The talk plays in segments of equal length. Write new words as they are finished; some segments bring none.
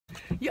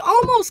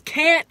Animals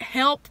can't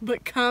help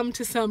but come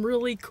to some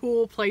really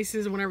cool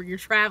places whenever you're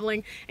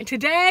traveling, and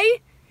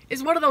today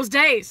is one of those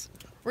days.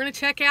 We're gonna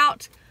check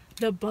out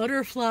the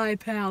Butterfly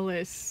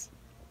Palace.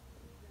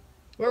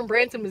 We're in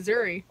Branson,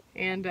 Missouri,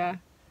 and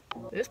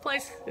this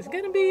place is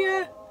gonna be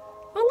a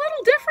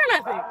little different, I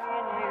think.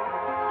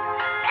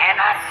 And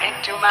I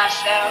think to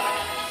myself,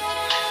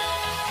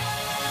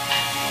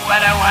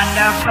 what a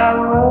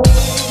wonderful world.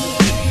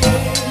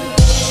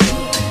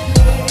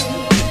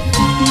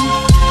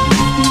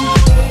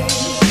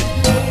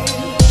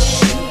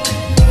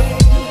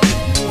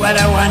 What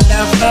a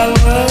wonderful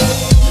world.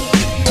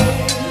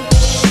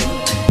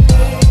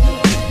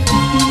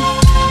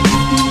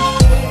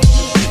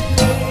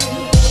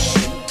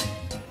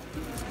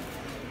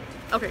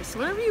 Okay, so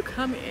whenever you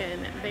come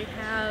in, they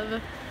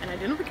have an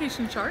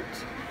identification chart.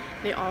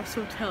 They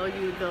also tell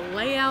you the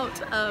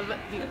layout of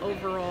the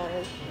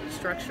overall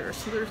structure.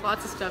 So there's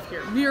lots of stuff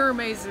here. Mirror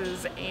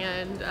mazes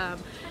and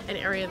an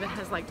area that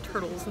has like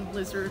turtles and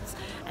lizards.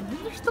 And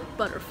then there's the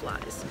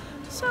butterflies.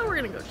 So we're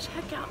gonna go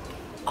check out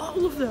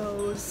all of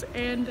those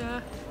and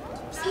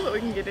see what we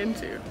can get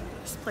into.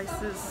 This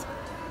place is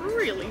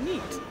really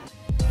neat.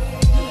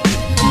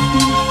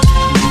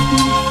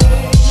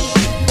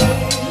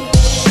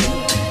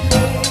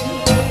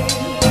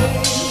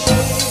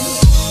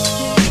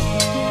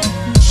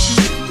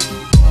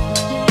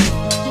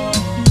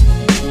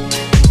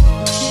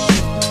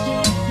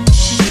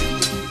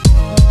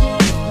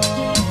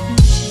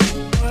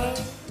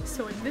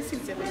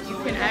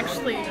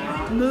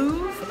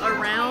 Move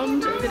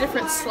around the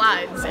different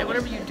slides, and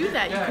whenever you do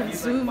that, you can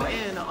zoom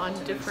in on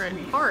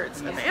different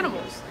parts of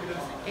animals,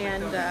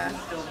 and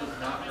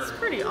it's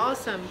pretty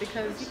awesome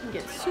because you can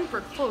get super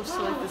close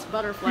to like this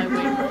butterfly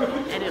wing,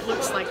 and it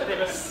looks like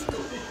this.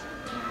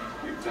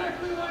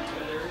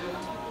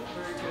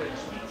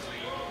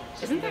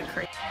 Isn't that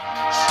crazy?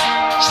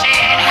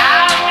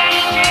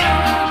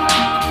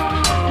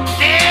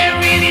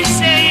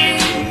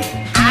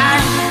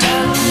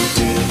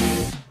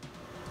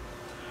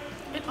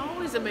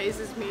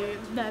 Amazes me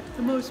that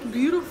the most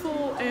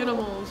beautiful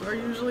animals are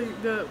usually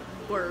the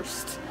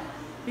worst.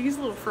 These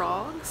little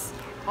frogs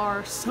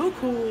are so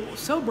cool,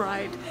 so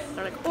bright.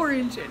 They're like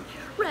orange and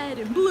red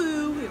and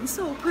blue and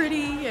so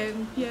pretty,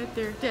 and yet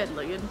they're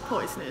deadly and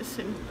poisonous,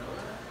 and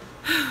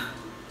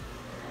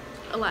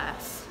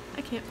alas,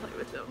 I can't play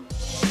with them.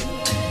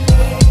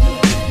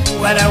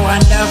 What a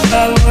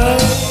wonderful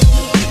world.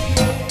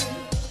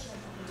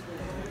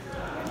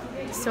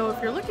 So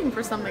if you're looking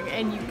for something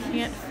and you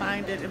can't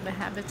find it in the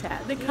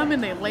habitat, they come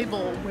and they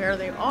label where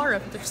they are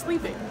if they're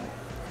sleeping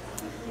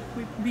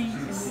with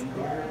these.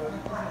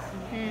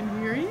 And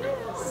here he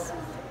is.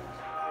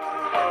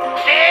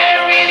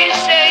 They're really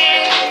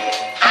saying,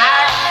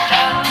 I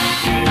love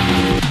you.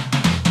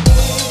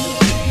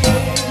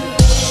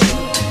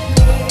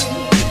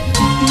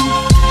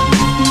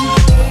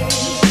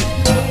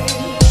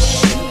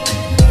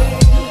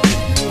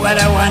 What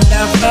a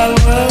wonderful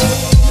world.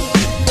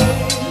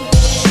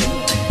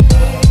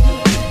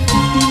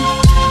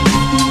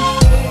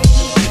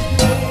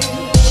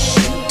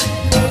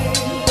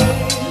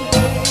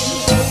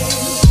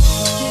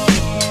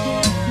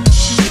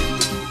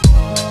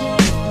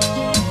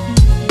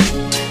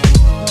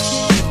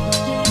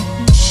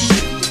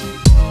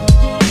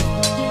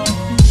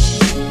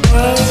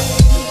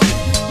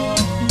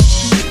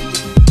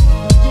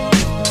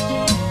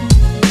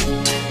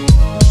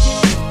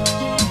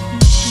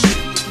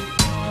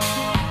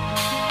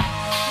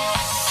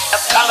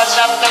 Colors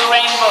of the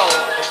rainbow,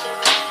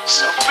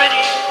 so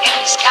pretty in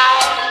the sky,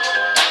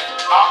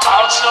 are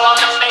also on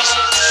the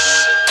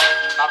faces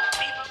of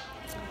people.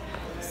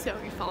 So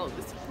you follow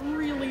this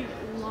really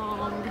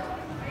long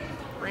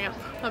ramp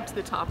up to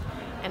the top,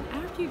 and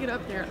after you get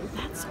up there,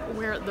 that's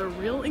where the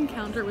real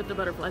encounter with the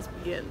butterflies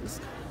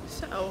begins.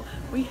 So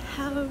we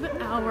have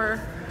our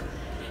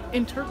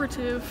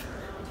interpretive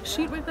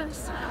sheet with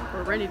us.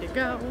 We're ready to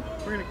go.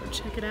 We're gonna go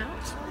check it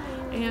out,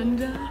 and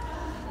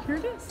here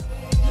it is.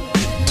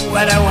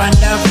 What a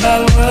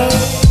wonderful world.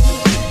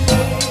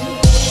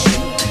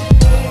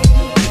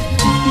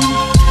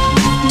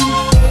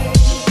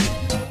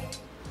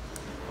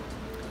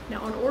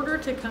 Now, in order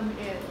to come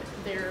in,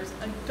 there's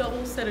a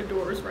double set of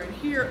doors right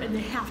here, and they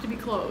have to be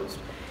closed.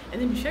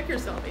 And then you check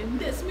yourself in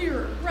this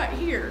mirror right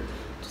here,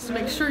 just to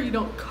make sure you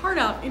don't cart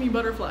out any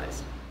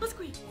butterflies. Let's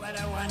go. What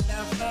a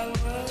wonderful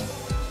world.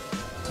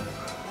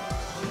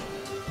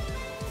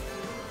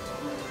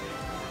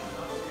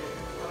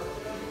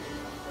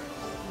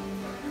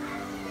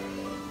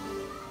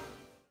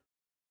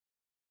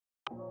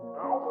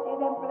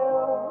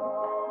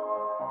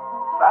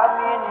 For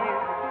me and you,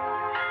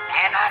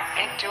 and I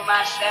think to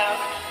myself,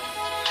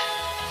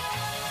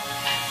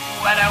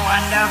 what a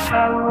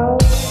wonderful world.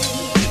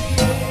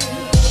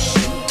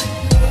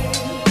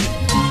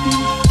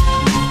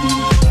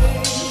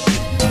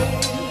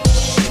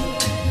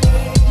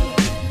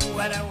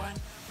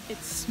 It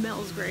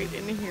smells great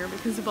in here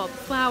because of all the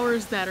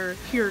flowers that are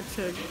here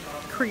to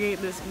create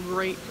this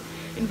great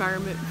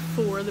environment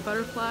for the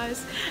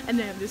butterflies. And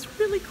they have this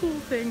really cool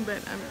thing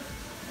that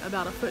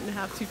about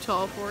 1.5 feet too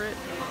tall for it.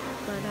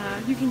 But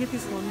you can get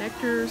these little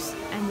nectars,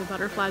 and the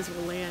butterflies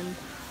will land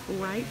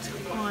right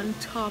on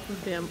top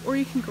of them, or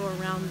you can go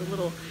around the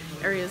little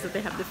areas that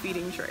they have the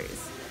feeding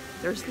trays.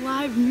 There's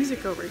live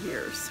music over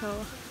here, so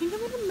I think I'm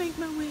gonna make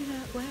my way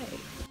that way.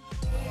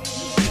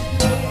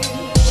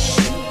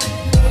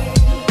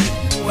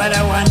 What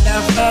a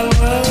wonderful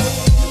world.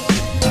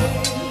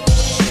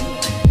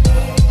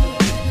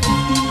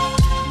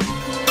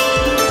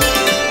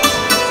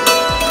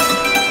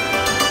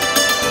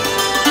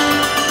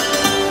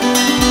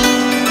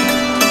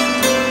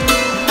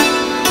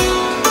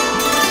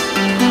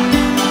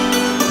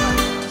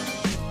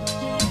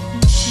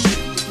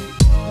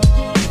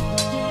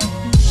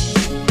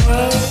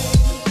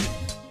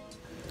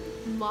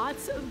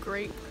 Lots of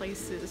great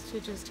places to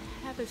just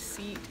have a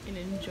seat and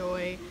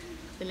enjoy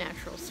the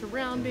natural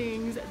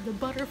surroundings, the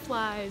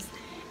butterflies,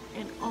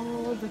 and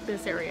all that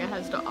this area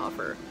has to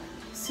offer.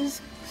 This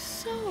is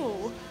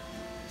so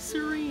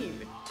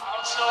serene.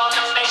 Also on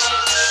the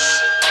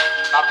faces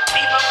of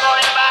people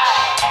going by,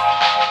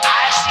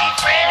 I see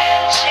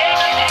friends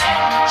shaking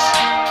hands,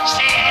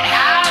 saying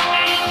how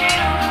do you do.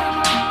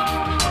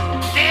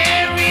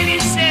 They're really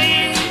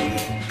saying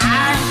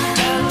I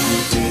love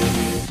you.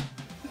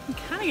 You can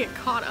kind of get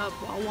caught up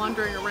while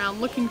wandering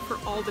around looking for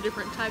all the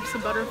different types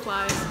of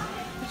butterflies,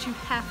 but you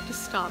have to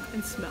stop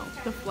and smell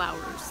the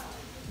flowers.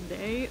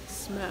 They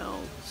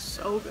smell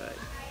so good.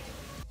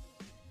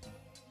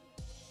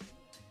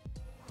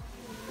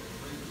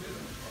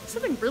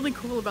 Something really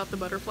cool about the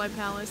Butterfly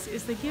Palace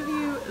is they give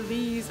you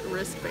these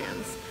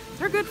wristbands.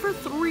 They're good for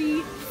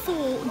 3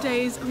 full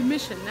days of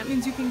admission. That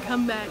means you can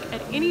come back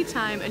at any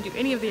time and do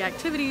any of the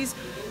activities,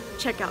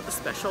 check out the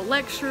special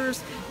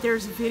lectures,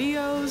 there's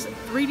videos,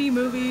 3D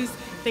movies,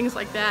 things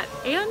like that,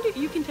 and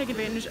you can take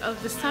advantage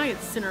of the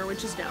Science Center,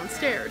 which is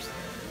downstairs.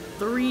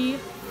 3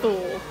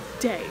 full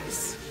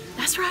days.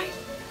 That's right,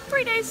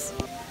 3 days.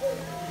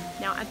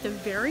 Now at the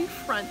very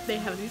front they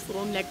have these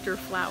little nectar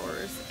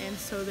flowers, and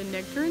so the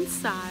nectar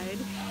inside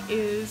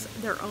is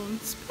their own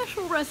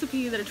special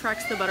recipe that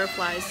attracts the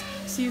butterflies,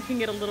 so you can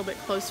get a little bit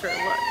closer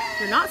and look.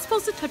 You're not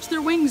supposed to touch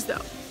their wings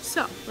though.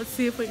 So let's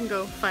see if we can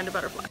go find a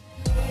butterfly.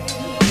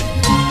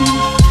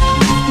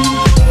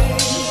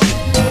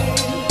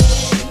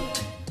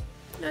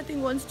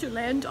 Nothing wants to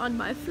land on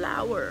my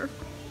flower.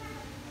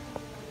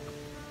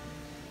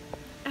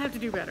 I have to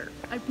do better.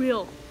 I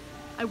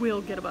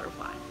will get a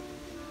butterfly.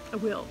 I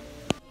will.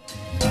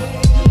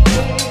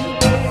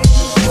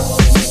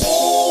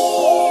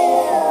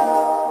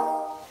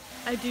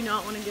 I do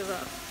not want to give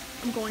up.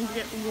 I'm going to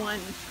get one.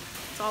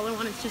 That's all I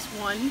want, is just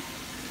one.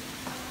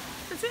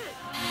 That's it.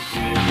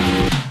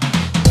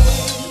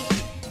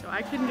 So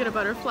I couldn't get a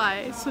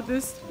butterfly, so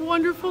this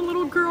wonderful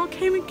little girl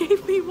came and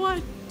gave me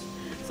one,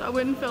 so I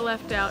wouldn't feel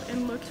left out.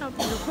 And look how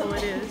beautiful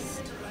it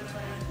is.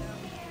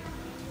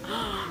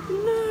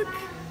 Look,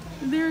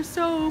 they're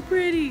so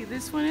pretty.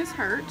 This one is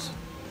hurt,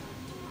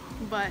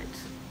 but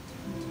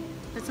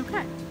that's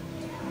okay.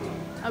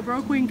 A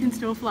broke wing can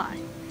still fly.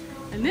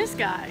 And this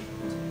guy,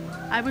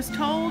 I was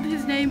told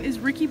his name is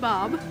Ricky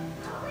Bob,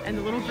 and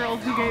the little girl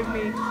who gave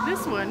me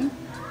this one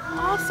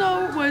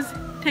also was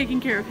taking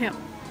care of him.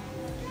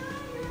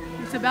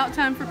 It's about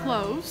time for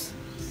close,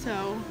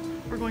 so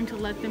we're going to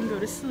let them go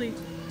to sleep.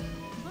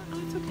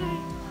 Oh, it's okay.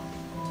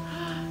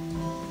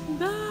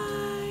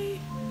 Bye.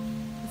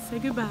 Let's say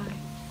goodbye.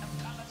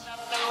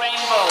 The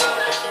rainbow,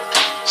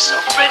 so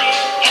pretty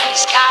in the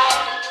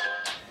sky.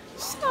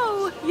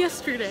 So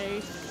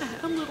yesterday, I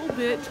had a little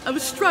bit of a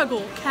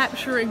struggle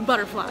capturing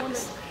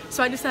butterflies.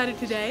 So I decided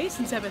today,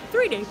 since I have a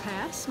 3-day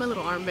pass, my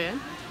little armband,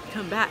 to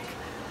come back.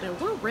 And I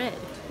wore red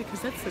because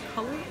that's the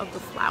color of the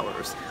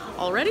flowers.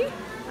 Already,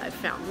 I've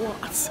found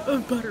lots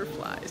of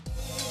butterflies.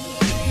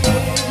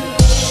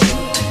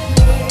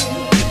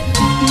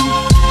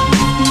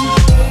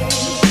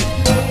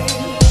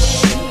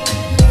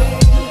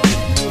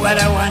 What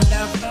a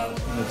wonderful.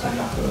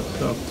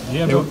 So, do you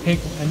have to pick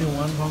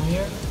anyone from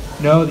here?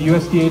 No, the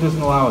USDA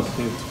doesn't allow us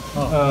to.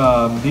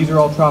 Oh. These are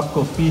all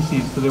tropical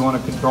species, so they want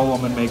to control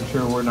them and make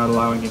sure we're not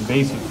allowing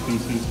invasive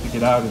species to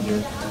get out of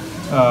here.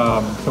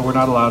 So we're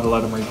not allowed to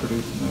let them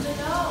reproduce in there.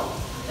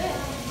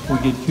 We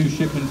get 2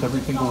 shipments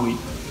every single week.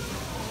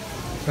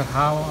 So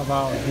how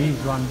about these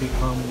one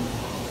become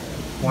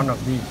one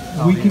of these?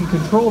 We can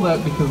control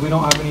that because we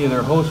don't have any of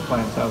their host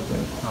plants out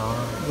there.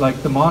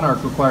 Like the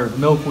monarch requires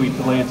milkweed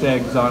to lay its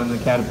eggs on, and the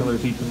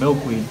caterpillars eat the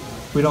milkweed.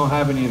 We don't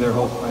have any of their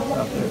host plants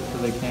out there, so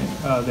they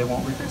can't. They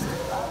won't reproduce.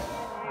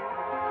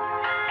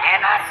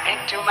 And I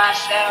think to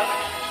myself,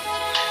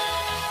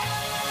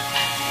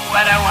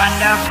 what a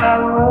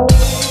wonderful world.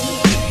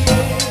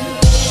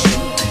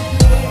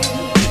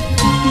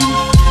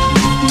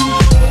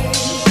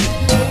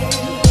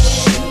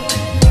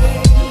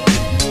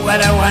 What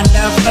a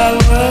wonderful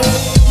world.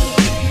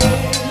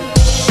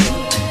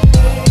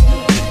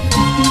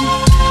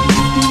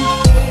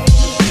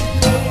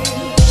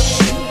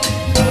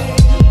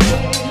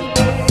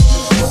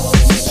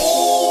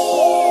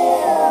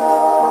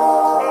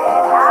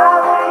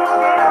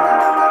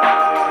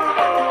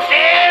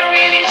 They're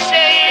really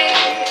saying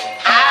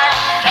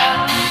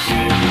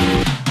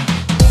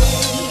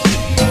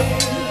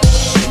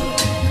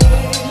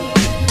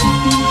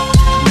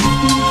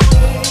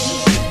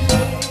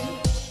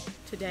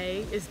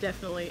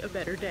definitely a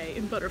better day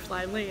in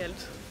butterfly land.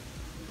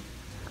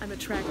 I'm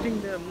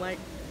attracting them like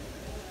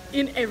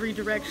in every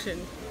direction.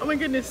 Oh my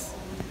goodness.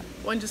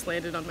 One just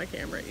landed on my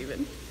camera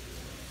even.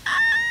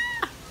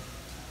 Ah!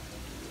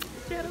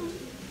 Get him.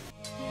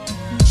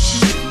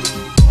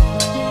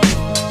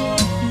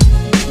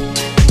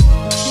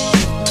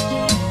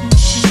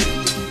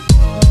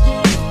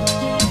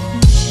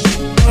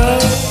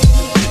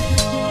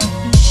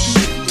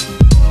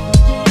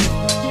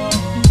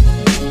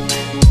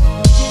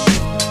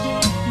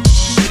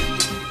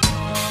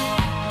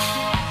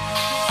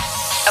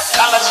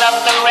 Colors of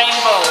the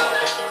rainbow,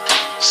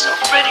 so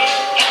pretty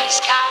in the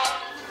sky.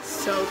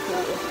 So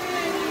cool.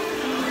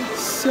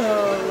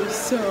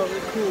 So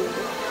cool.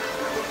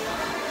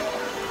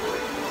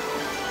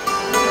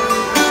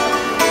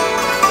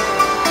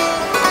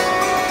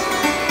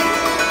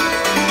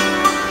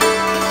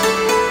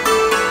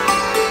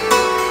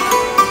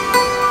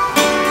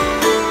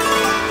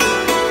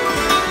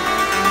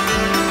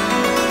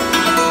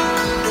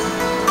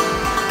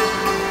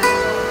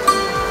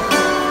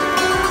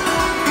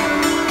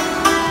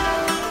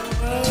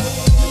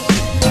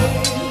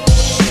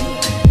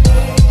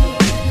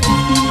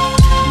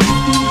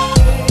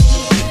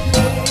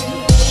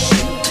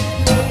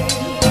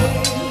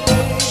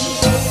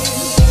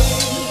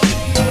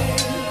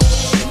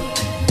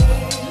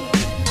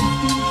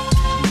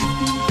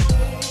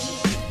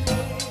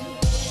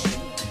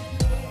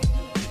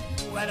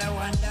 What a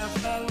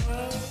wonderful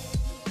world.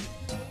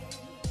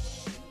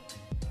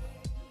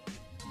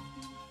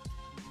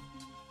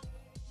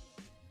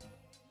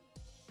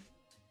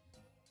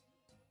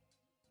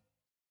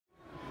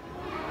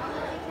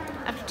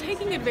 After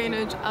taking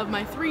advantage of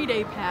my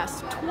 3-day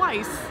pass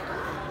twice,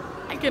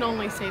 I can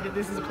only say that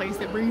this is a place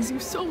that brings you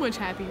so much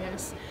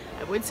happiness.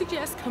 I would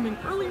suggest coming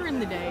earlier in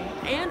the day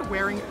and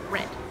wearing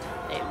red.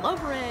 They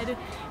love red,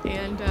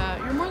 and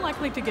you're more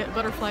likely to get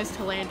butterflies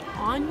to land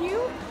on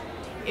you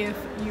if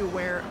you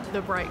wear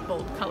the bright,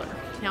 bold color.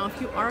 Now,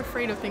 if you are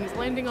afraid of things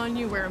landing on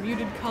you, wear a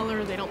muted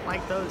color. They don't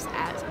like those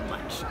as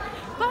much.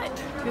 But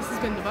this has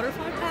been the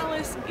Butterfly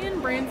Palace in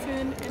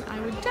Branson, and I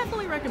would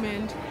definitely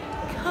recommend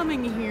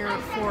coming here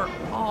for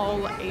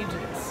all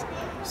ages.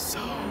 So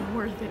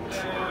worth it.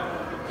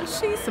 Let's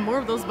see some more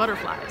of those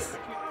butterflies.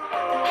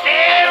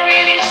 They're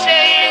really sad.